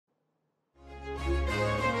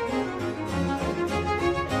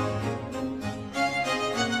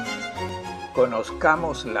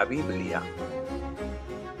Conozcamos la Biblia.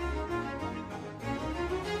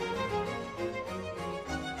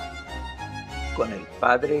 Con el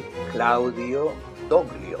padre Claudio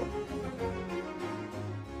Doblio.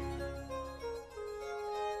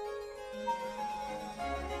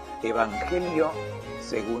 Evangelio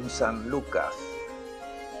según San Lucas.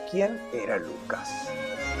 ¿Quién era Lucas?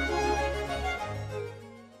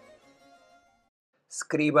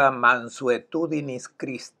 Scriba mansuetudinis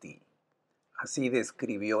Christi. Así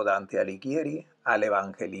describió Dante Alighieri al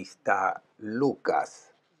evangelista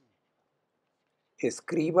Lucas.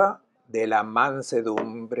 Escriba de la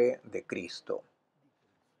mansedumbre de Cristo.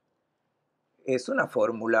 Es una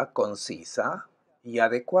fórmula concisa y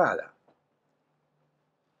adecuada.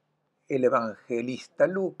 El evangelista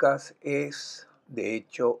Lucas es, de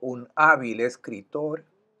hecho, un hábil escritor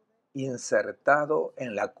insertado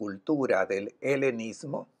en la cultura del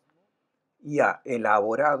helenismo y ha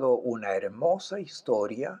elaborado una hermosa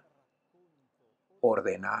historia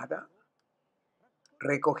ordenada,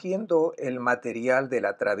 recogiendo el material de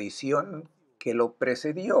la tradición que lo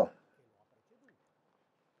precedió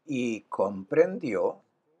y comprendió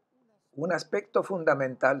un aspecto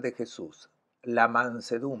fundamental de Jesús, la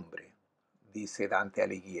mansedumbre, dice Dante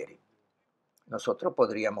Alighieri. Nosotros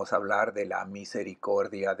podríamos hablar de la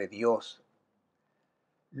misericordia de Dios.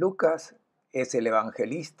 Lucas es el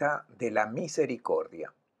evangelista de la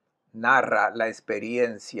misericordia. Narra la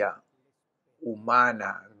experiencia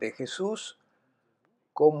humana de Jesús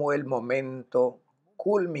como el momento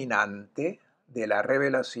culminante de la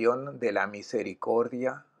revelación de la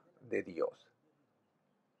misericordia de Dios.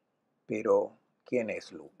 Pero, ¿quién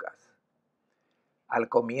es Lucas? Al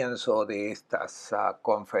comienzo de estas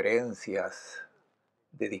conferencias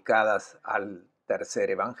dedicadas al tercer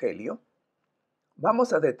evangelio,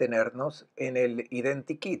 vamos a detenernos en el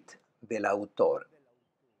identikit del autor.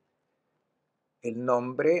 El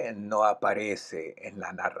nombre no aparece en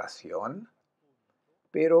la narración,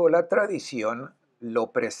 pero la tradición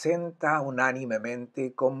lo presenta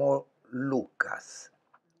unánimemente como Lucas.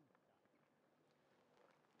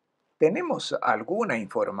 Tenemos alguna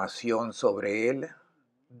información sobre él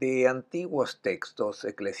de antiguos textos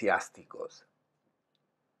eclesiásticos.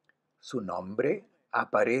 Su nombre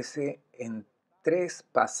aparece en 3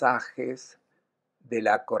 pasajes de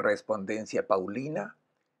la correspondencia paulina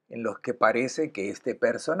en los que parece que este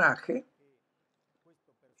personaje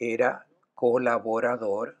era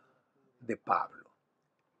colaborador de Pablo,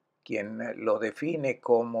 quien lo define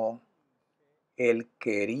como el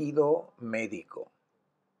querido médico.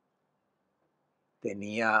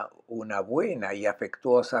 Tenía una buena y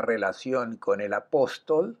afectuosa relación con el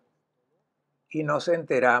apóstol y nos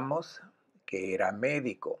enteramos que era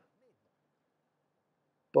médico.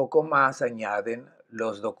 Poco más añaden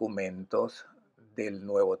los documentos del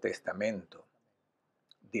Nuevo Testamento.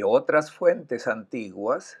 De otras fuentes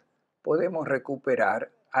antiguas podemos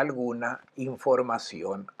recuperar alguna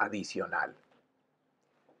información adicional.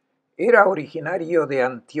 Era originario de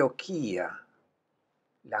Antioquía,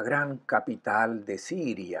 la gran capital de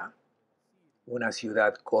Siria, una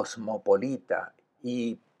ciudad cosmopolita,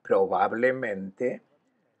 y probablemente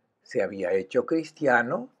se había hecho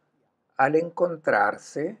cristiano al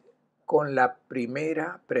encontrarse con la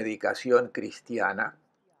primera predicación cristiana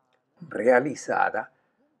realizada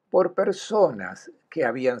por personas que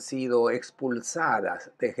habían sido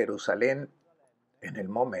expulsadas de Jerusalén en el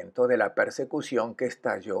momento de la persecución que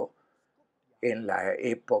estalló en la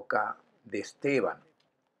época de Esteban.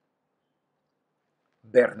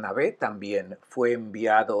 Bernabé también fue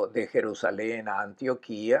enviado de Jerusalén a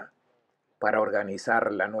Antioquía para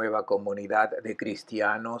organizar la nueva comunidad de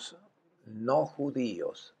cristianos no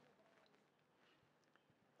judíos.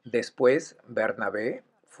 Después, Bernabé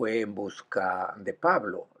fue en busca de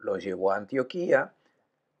Pablo, lo llevó a Antioquía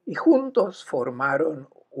y juntos formaron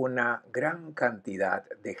una gran cantidad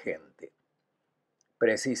de gente.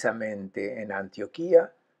 Precisamente en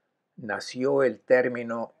Antioquía nació el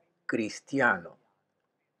término cristiano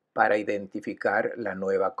para identificar la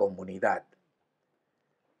nueva comunidad.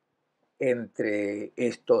 Entre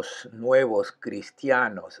estos nuevos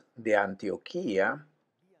cristianos de Antioquía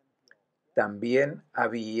también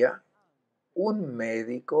había un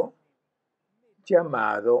médico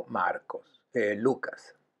llamado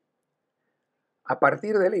Lucas. A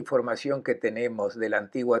partir de la información que tenemos de la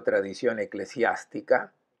antigua tradición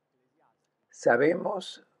eclesiástica,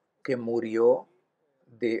 sabemos que murió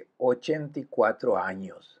de 84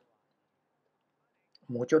 años,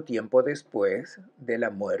 mucho tiempo después de la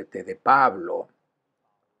muerte de Pablo.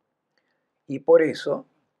 Y por eso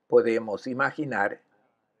podemos imaginar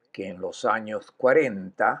que en los años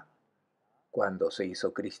 40, cuando se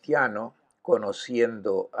hizo cristiano,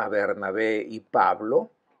 conociendo a Bernabé y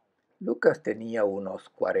Pablo, Lucas tenía unos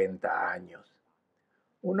 40 años.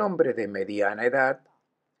 Un hombre de mediana edad,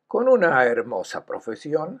 con una hermosa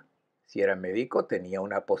profesión. Si era médico, tenía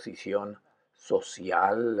una posición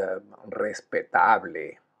social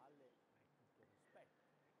respetable.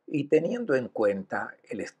 Y teniendo en cuenta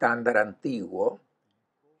el estándar antiguo,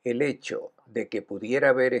 el hecho de que pudiera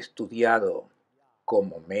haber estudiado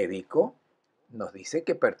como médico nos dice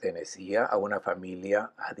que pertenecía a una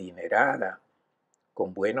familia adinerada,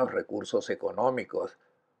 con buenos recursos económicos,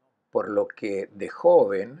 por lo que de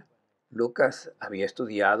joven Lucas había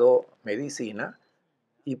estudiado medicina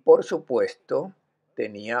y por supuesto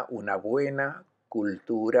tenía una buena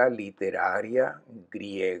cultura literaria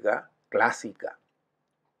griega clásica.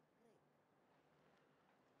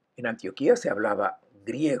 En Antioquía se hablaba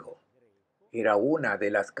griego, era una de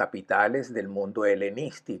las capitales del mundo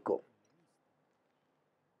helenístico.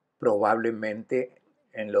 Probablemente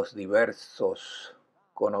en los diversos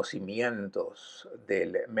conocimientos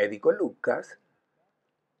del médico Lucas,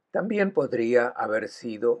 también podría haber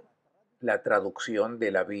sido la traducción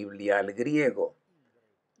de la Biblia al griego,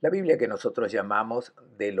 la Biblia que nosotros llamamos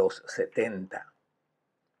de los 70.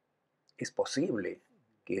 Es posible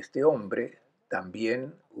que este hombre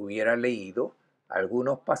también hubiera leído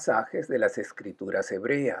algunos pasajes de las escrituras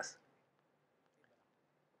hebreas.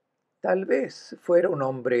 Tal vez fuera un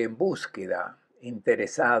hombre en búsqueda,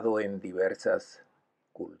 interesado en diversas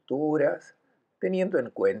culturas, teniendo en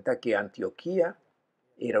cuenta que Antioquía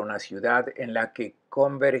era una ciudad en la que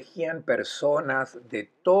convergían personas de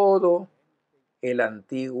todo el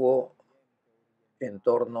antiguo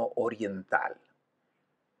entorno oriental.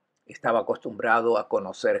 Estaba acostumbrado a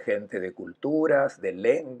conocer gente de culturas, de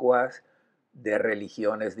lenguas, de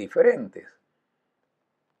religiones diferentes.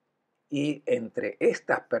 Y entre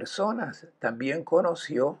estas personas también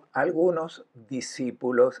conoció a algunos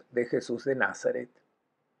discípulos de Jesús de Nazaret.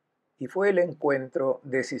 Y fue el encuentro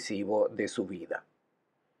decisivo de su vida.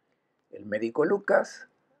 El médico Lucas,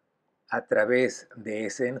 a través de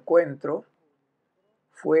ese encuentro,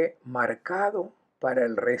 fue marcado para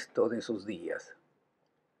el resto de sus días.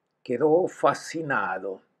 Quedó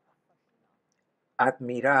fascinado,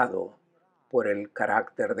 admirado por el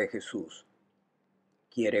carácter de Jesús.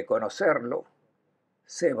 Quiere conocerlo,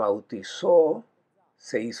 se bautizó,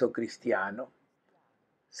 se hizo cristiano,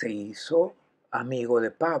 se hizo amigo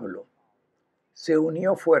de Pablo, se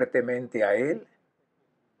unió fuertemente a él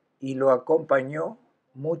y lo acompañó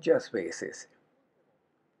muchas veces.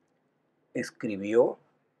 Escribió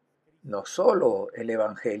no solo el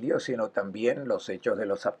Evangelio, sino también los Hechos de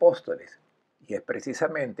los Apóstoles. Y es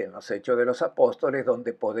precisamente en los Hechos de los Apóstoles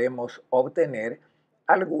donde podemos obtener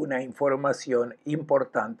alguna información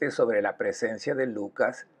importante sobre la presencia de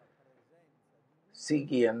Lucas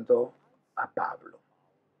siguiendo a Pablo.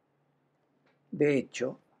 De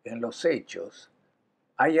hecho, en los Hechos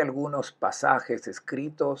hay algunos pasajes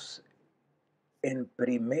escritos en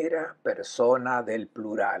primera persona del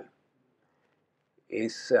plural.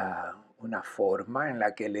 Es una forma en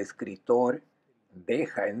la que el escritor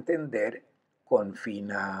deja entender con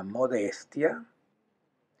fina modestia: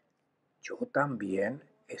 yo también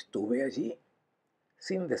estuve allí,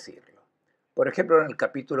 sin decirlo. Por ejemplo, en el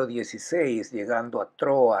capítulo 16, llegando a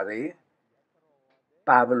Tróade,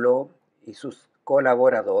 Pablo y sus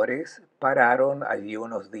colaboradores pararon allí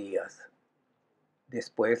unos días.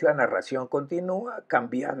 Después la narración continúa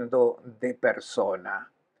cambiando de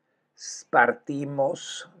persona.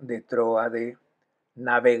 Partimos de Tróade,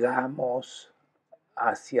 navegamos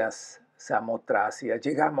hacia Samotracia,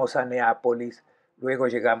 llegamos a Neápolis, luego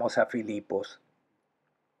llegamos a Filipos.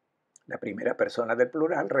 La primera persona del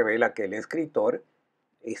plural revela que el escritor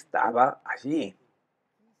estaba allí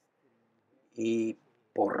y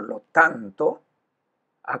por lo tanto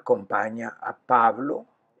acompaña a Pablo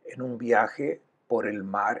en un viaje por el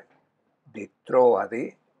mar de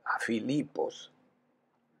Tróade a Filipos.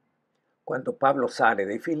 Cuando Pablo sale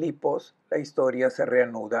de Filipos, la historia se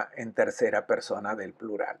reanuda en tercera persona del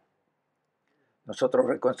plural. Nosotros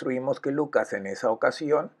reconstruimos que Lucas en esa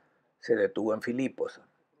ocasión se detuvo en Filipos.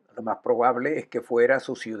 Lo más probable es que fuera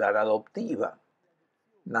su ciudad adoptiva.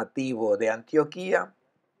 Nativo de Antioquía,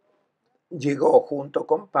 llegó junto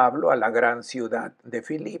con Pablo a la gran ciudad de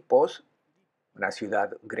Filipos, una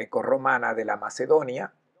ciudad grecorromana de la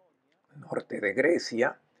Macedonia, norte de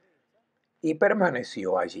Grecia, y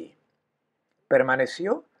permaneció allí.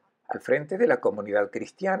 Permaneció al frente de la comunidad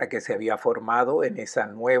cristiana que se había formado en esa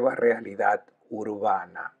nueva realidad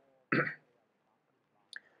urbana.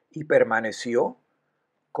 Y permaneció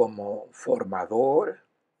como formador,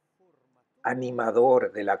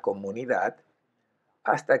 animador de la comunidad,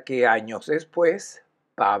 hasta que años después,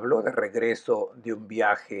 Pablo, de regreso de un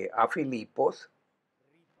viaje a Filipos,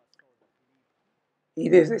 y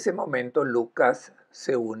desde ese momento Lucas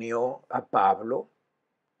se unió a Pablo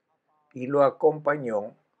y lo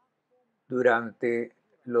acompañó durante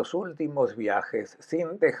los últimos viajes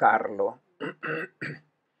sin dejarlo,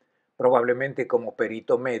 probablemente como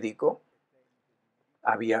perito médico,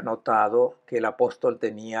 había notado que el apóstol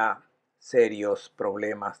tenía serios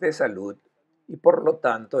problemas de salud y por lo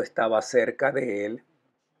tanto estaba cerca de él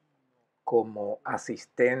como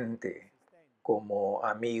asistente, como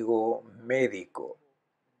amigo médico,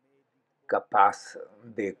 capaz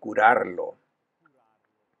de curarlo.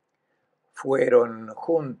 Fueron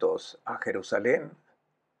juntos a Jerusalén,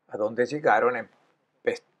 a donde llegaron en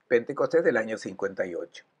Pentecostés del año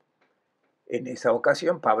 58. En esa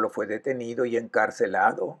ocasión Pablo fue detenido y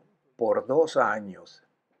encarcelado por 2 años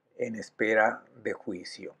en espera de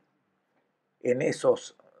juicio. En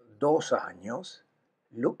esos 2 años,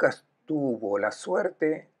 Lucas tuvo la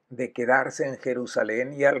suerte de quedarse en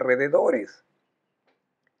Jerusalén y alrededores.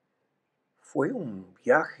 Fue un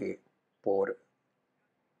viaje por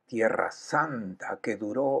Tierra Santa que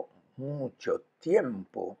duró mucho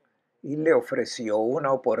tiempo y le ofreció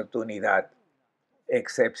una oportunidad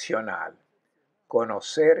excepcional: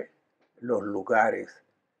 conocer los lugares,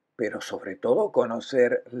 pero sobre todo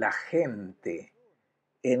conocer la gente,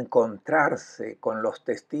 encontrarse con los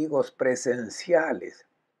testigos presenciales,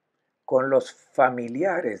 con los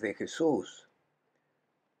familiares de Jesús,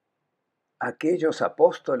 aquellos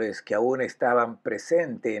apóstoles que aún estaban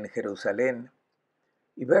presentes en Jerusalén,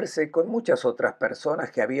 y verse con muchas otras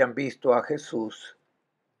personas que habían visto a Jesús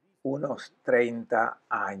unos 30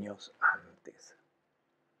 años antes.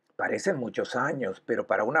 Parecen muchos años, pero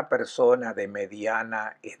para una persona de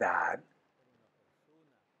mediana edad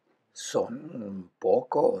son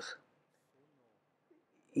pocos.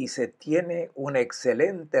 Y se tiene un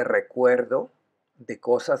excelente recuerdo de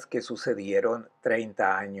cosas que sucedieron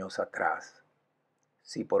 30 años atrás.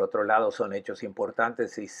 Si por otro lado son hechos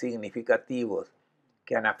importantes y significativos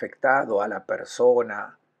que han afectado a la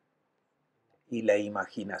persona y la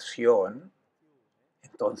imaginación,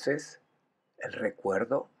 entonces el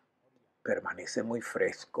recuerdo permanece muy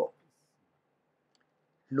fresco.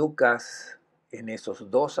 Lucas, en esos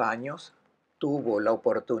 2 años, tuvo la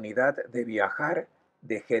oportunidad de viajar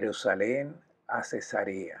de Jerusalén a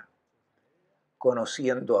Cesarea,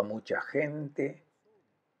 conociendo a mucha gente,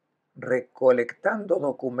 recolectando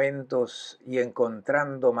documentos y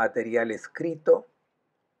encontrando material escrito,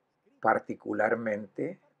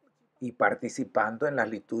 particularmente, y participando en las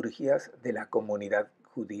liturgias de la comunidad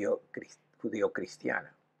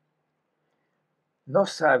judío-cristiana. No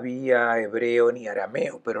sabía hebreo ni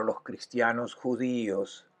arameo, pero los cristianos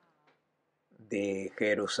judíos de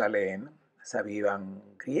Jerusalén sabían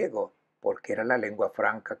griego, porque era la lengua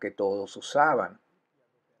franca que todos usaban.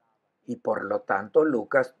 Y por lo tanto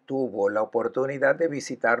Lucas tuvo la oportunidad de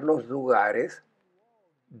visitar los lugares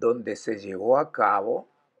donde se llevó a cabo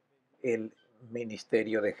el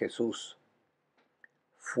ministerio de Jesús.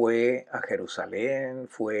 Fue a Jerusalén,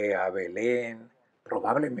 fue a Belén,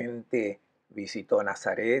 probablemente visitó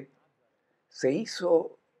Nazaret, se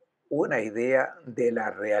hizo una idea de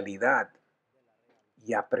la realidad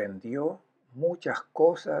y aprendió muchas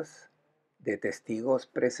cosas de testigos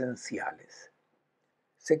presenciales.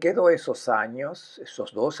 Se quedó esos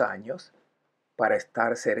 2 años, para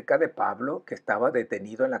estar cerca de Pablo, que estaba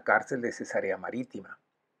detenido en la cárcel de Cesarea Marítima.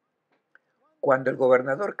 Cuando el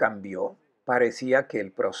gobernador cambió, parecía que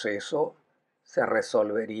el proceso se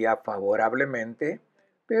resolvería favorablemente,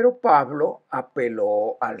 pero Pablo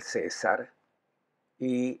apeló al César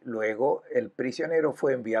y luego el prisionero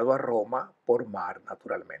fue enviado a Roma por mar,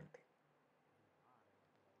 naturalmente.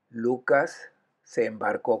 Lucas se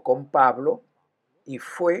embarcó con Pablo y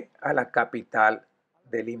fue a la capital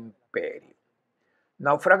del imperio.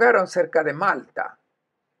 Naufragaron cerca de Malta.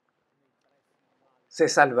 Se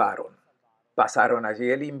salvaron. Pasaron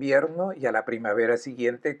allí el invierno y a la primavera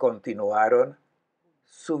siguiente continuaron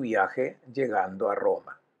su viaje llegando a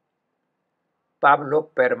Roma. Pablo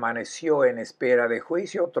permaneció en espera de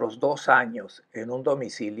juicio otros 2 años en un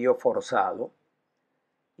domicilio forzado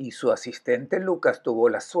y su asistente Lucas tuvo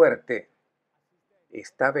la suerte,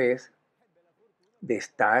 esta vez, de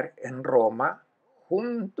estar en Roma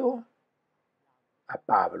junto a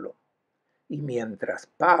Pablo. Y mientras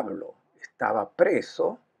Pablo estaba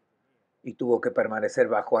preso y tuvo que permanecer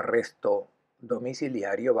bajo arresto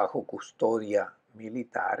domiciliario, bajo custodia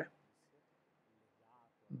militar,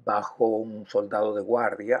 bajo un soldado de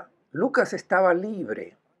guardia, Lucas estaba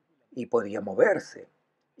libre y podía moverse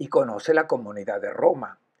y conoce la comunidad de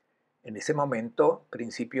Roma. En ese momento,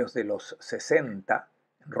 principios de los 60,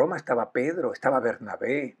 en Roma estaba Pedro, estaba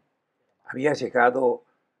Bernabé, había llegado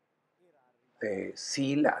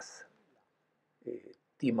Silas,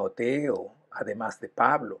 Timoteo, además de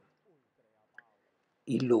Pablo.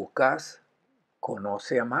 Y Lucas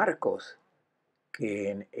conoce a Marcos, que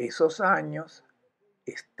en esos años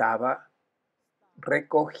estaba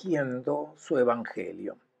recogiendo su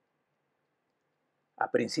evangelio.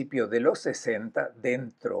 A principios de los 60,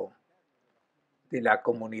 dentro de la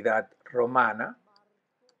comunidad romana,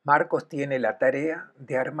 Marcos tiene la tarea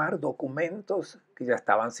de armar documentos que ya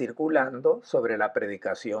estaban circulando sobre la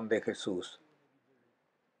predicación de Jesús.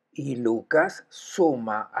 Y Lucas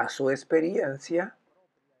suma a su experiencia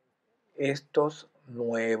estos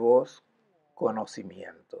nuevos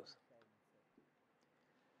conocimientos.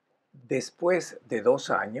 Después de 2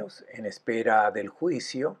 años, en espera del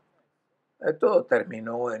juicio, todo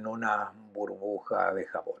terminó en una burbuja de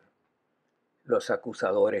jabón. Los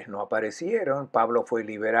acusadores no aparecieron, Pablo fue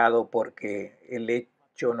liberado porque el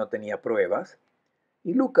hecho no tenía pruebas,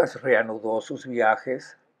 y Lucas reanudó sus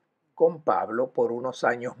viajes con Pablo por unos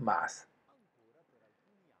años más,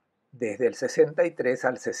 desde el 63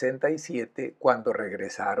 al 67, cuando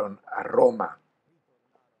regresaron a Roma.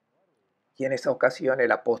 Y en esa ocasión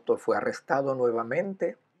el apóstol fue arrestado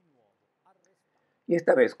nuevamente y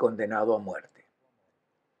esta vez condenado a muerte.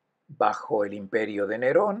 Bajo el imperio de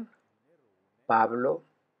Nerón, Pablo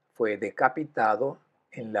fue decapitado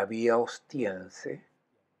en la Vía Ostiense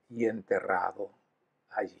y enterrado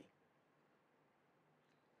allí.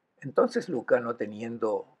 Entonces Lucas, no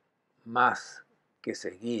teniendo más que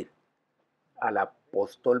seguir al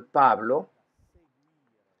apóstol Pablo,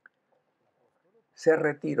 se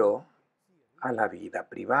retiró a la vida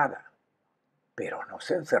privada, pero no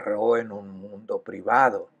se encerró en un mundo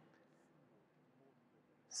privado.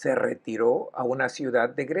 Se retiró a una ciudad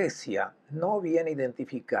de Grecia no bien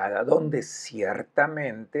identificada, donde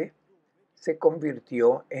ciertamente se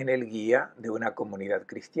convirtió en el guía de una comunidad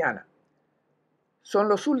cristiana. Son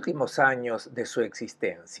los últimos años de su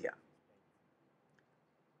existencia.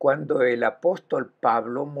 Cuando el apóstol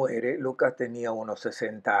Pablo muere, Lucas tenía unos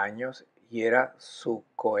 60 años y era su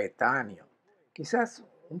coetáneo, quizás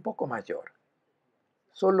un poco mayor,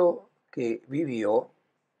 solo que vivió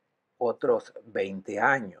otros 20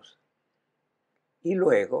 años. Y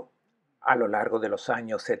luego, a lo largo de los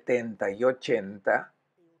años 70 y 80,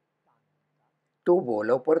 tuvo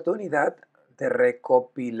la oportunidad de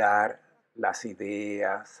recopilar las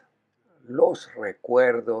ideas, los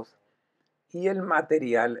recuerdos y el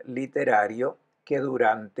material literario que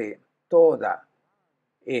durante toda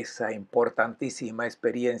esa importantísima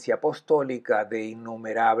experiencia apostólica de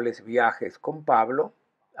innumerables viajes con Pablo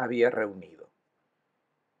había reunido.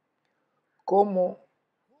 ¿Cómo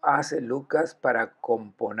hace Lucas para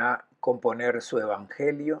componer su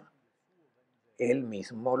evangelio? Él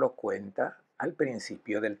mismo lo cuenta al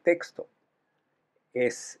principio del texto.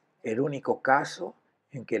 Es el único caso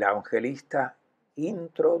en que el evangelista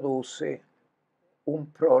introduce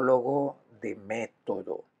un prólogo de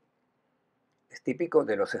método. Es típico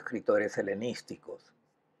de los escritores helenísticos.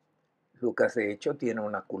 Lucas, de hecho, tiene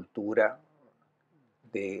una cultura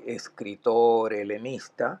de escritor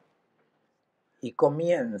helenista y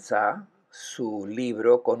comienza su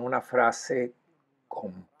libro con una frase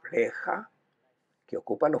compleja que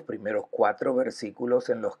ocupa los primeros 4 versículos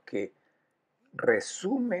en los que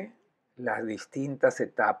resume las distintas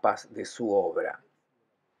etapas de su obra.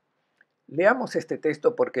 Leamos este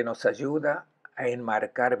texto porque nos ayuda a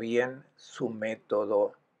enmarcar bien su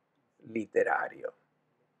método literario.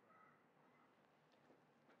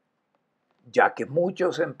 Ya que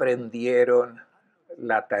muchos emprendieron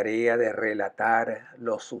la tarea de relatar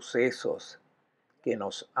los sucesos que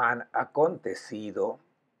nos han acontecido,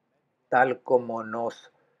 tal como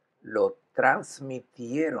nos lo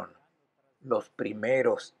transmitieron los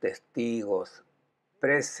primeros testigos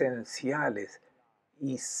presenciales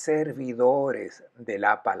y servidores de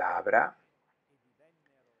la palabra,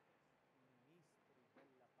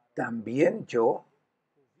 también yo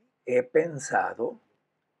he pensado,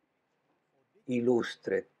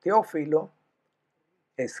 ilustre Teófilo,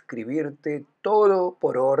 escribirte todo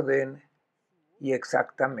por orden y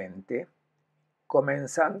exactamente,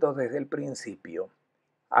 comenzando desde el principio.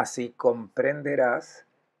 Así comprenderás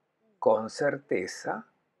con certeza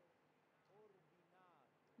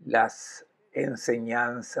las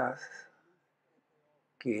enseñanzas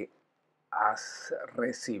que has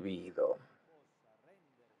recibido.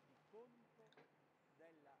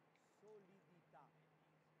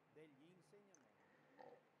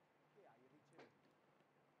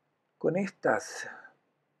 Con estas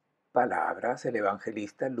palabras, el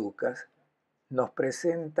evangelista Lucas nos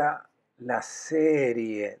presenta la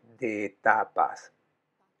serie de etapas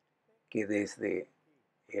que desde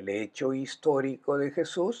el hecho histórico de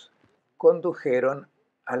Jesús condujeron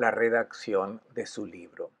a la redacción de su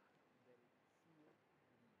libro.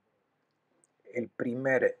 El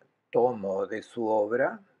primer tomo de su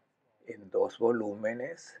obra, en 2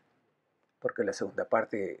 volúmenes, porque la segunda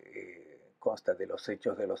parte consta de los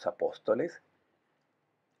Hechos de los Apóstoles.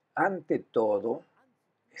 Ante todo,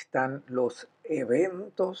 están los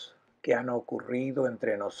eventos que han ocurrido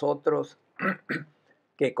entre nosotros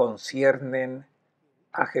que conciernen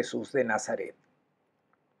a Jesús de Nazaret.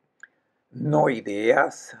 No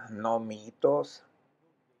ideas, no mitos,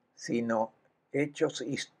 sino hechos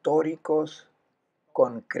históricos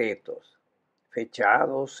concretos,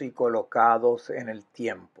 fechados y colocados en el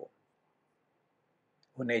tiempo.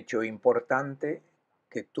 Un hecho importante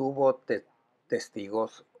que tuvo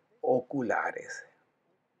testigos oculares.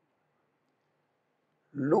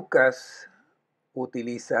 Lucas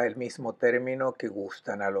utiliza el mismo término que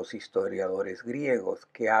gustan a los historiadores griegos,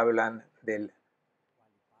 que hablan del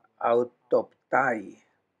autoptai,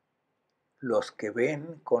 los que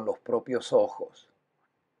ven con los propios ojos.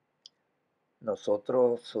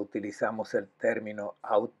 Nosotros utilizamos el término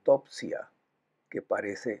autopsia, que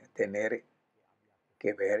parece tener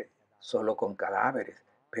que ver solo con cadáveres,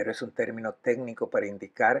 pero es un término técnico para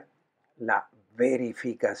indicar la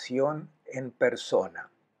verificación en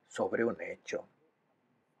persona sobre un hecho.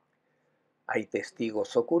 Hay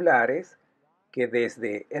testigos oculares que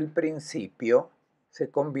desde el principio se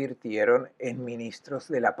convirtieron en ministros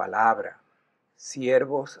de la palabra,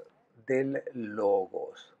 siervos del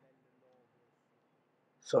Logos.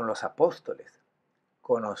 Son los apóstoles.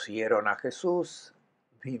 Conocieron a Jesús,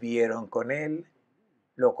 vivieron con él,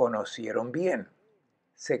 lo conocieron bien,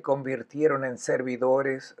 se convirtieron en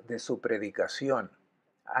servidores de su predicación,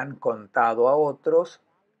 han contado a otros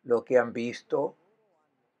lo que han visto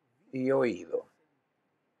y oído.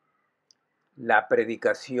 La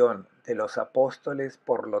predicación de los apóstoles,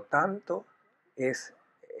 por lo tanto, es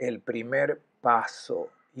el primer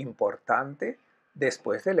paso importante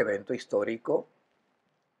después del evento histórico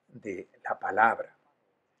de la palabra.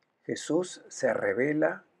 Jesús se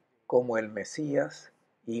revela como el Mesías,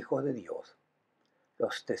 Hijo de Dios.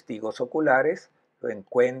 Los testigos oculares lo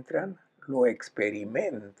encuentran, lo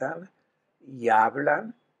experimentan y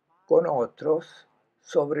hablan con otros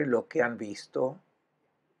sobre lo que han visto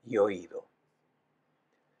y oído.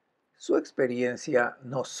 Su experiencia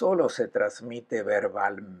no solo se transmite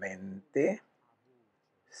verbalmente,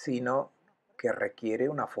 sino que requiere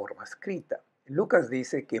una forma escrita. Lucas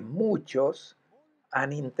dice que muchos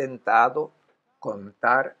han intentado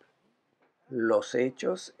contar los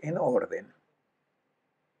hechos en orden.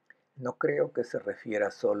 No creo que se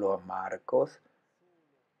refiera solo a Marcos,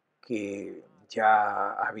 que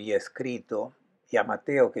ya había escrito, y a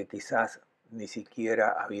Mateo, que quizás ni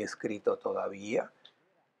siquiera había escrito todavía,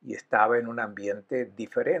 y estaba en un ambiente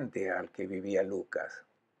diferente al que vivía Lucas.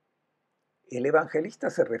 El evangelista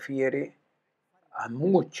se refiere a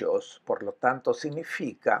muchos, por lo tanto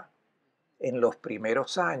significa en los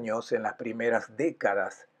primeros años, en las primeras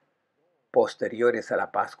décadas posteriores a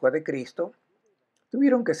la Pascua de Cristo,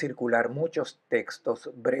 tuvieron que circular muchos textos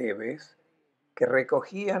breves que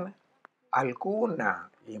recogían alguna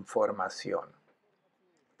información.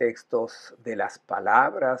 Textos de las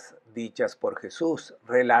palabras dichas por Jesús,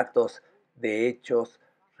 relatos de hechos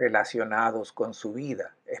relacionados con su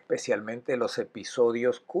vida, especialmente los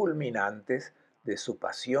episodios culminantes de su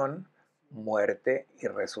pasión, muerte y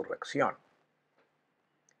resurrección.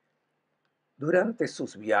 Durante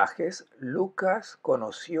sus viajes, Lucas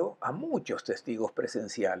conoció a muchos testigos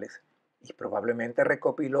presenciales y probablemente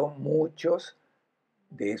recopiló muchos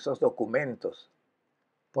de esos documentos,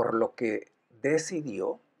 por lo que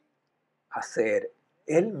decidió hacer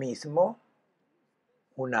él mismo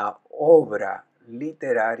una obra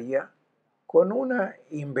literaria con una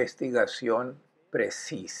investigación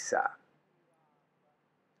precisa.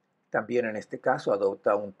 También en este caso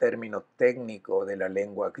adopta un término técnico de la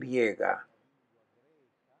lengua griega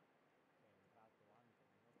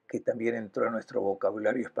que también entró a nuestro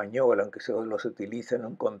vocabulario español, aunque solo se utiliza en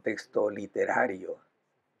un contexto literario.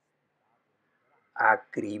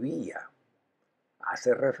 Acribía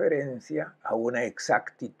hace referencia a una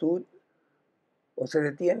exactitud o se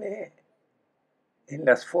detiene en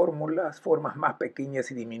las formas más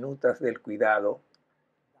pequeñas y diminutas del cuidado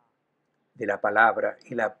de la palabra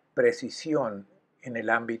y la precisión en el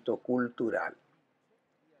ámbito cultural.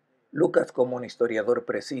 Lucas, como un historiador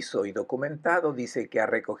preciso y documentado, dice que ha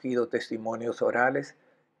recogido testimonios orales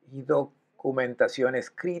y documentación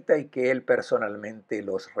escrita y que él personalmente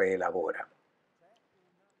los reelabora.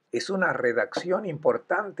 Es una redacción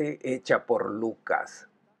importante hecha por Lucas,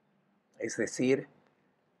 es decir,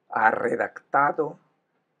 ha redactado,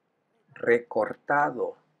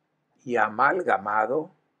 recortado y amalgamado,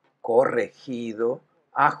 corregido,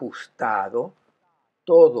 ajustado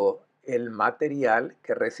todo el material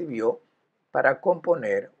que recibió para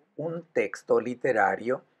componer un texto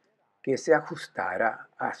literario que se ajustara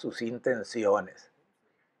a sus intenciones.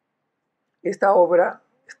 Esta obra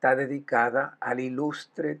está dedicada al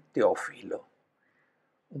ilustre Teófilo,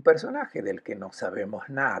 un personaje del que no sabemos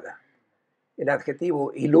nada. El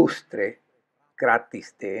adjetivo ilustre,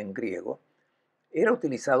 kratiste en griego, era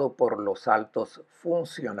utilizado por los altos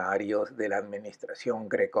funcionarios de la administración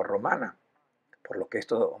grecorromana, por lo que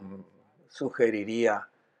esto sugeriría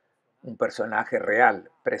un personaje real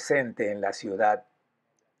presente en la ciudad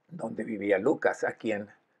donde vivía Lucas, a quien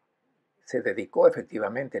se dedicó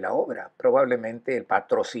efectivamente la obra, probablemente el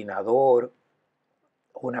patrocinador,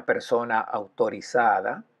 una persona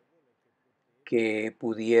autorizada que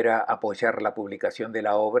pudiera apoyar la publicación de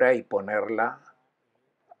la obra y ponerla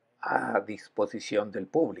a disposición del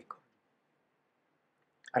público.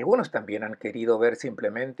 Algunos también han querido ver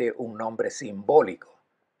simplemente un nombre simbólico.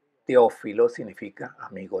 Teófilo significa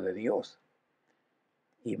amigo de Dios.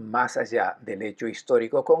 Y más allá del hecho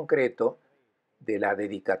histórico concreto de la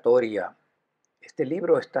dedicatoria, este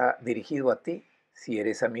libro está dirigido a ti si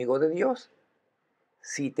eres amigo de Dios,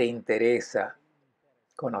 si te interesa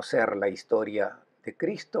conocer la historia de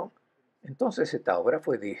Cristo, entonces esta obra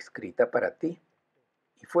fue escrita para ti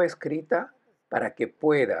y fue escrita para que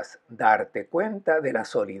puedas darte cuenta de la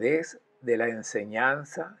solidez de la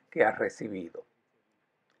enseñanza que has recibido.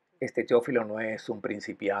 Este Teófilo no es un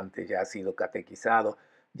principiante, ya ha sido catequizado,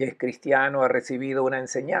 ya es cristiano, ha recibido una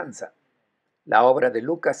enseñanza. La obra de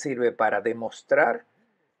Lucas sirve para demostrar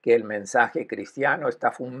que el mensaje cristiano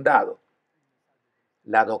está fundado.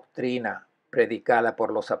 La doctrina predicada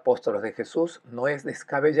por los apóstoles de Jesús no es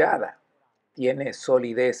descabellada, tiene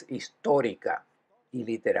solidez histórica y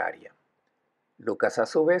literaria. Lucas a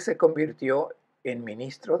su vez se convirtió en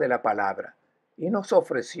ministro de la palabra y nos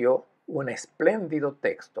ofreció un espléndido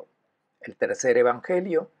texto, el tercer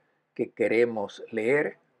evangelio que queremos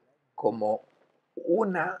leer como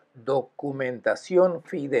una documentación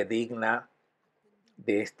fidedigna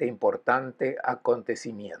de este importante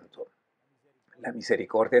acontecimiento. La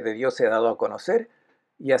misericordia de Dios se ha dado a conocer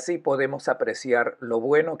y así podemos apreciar lo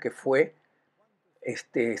bueno que fue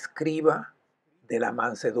este escriba de la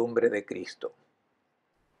mansedumbre de Cristo.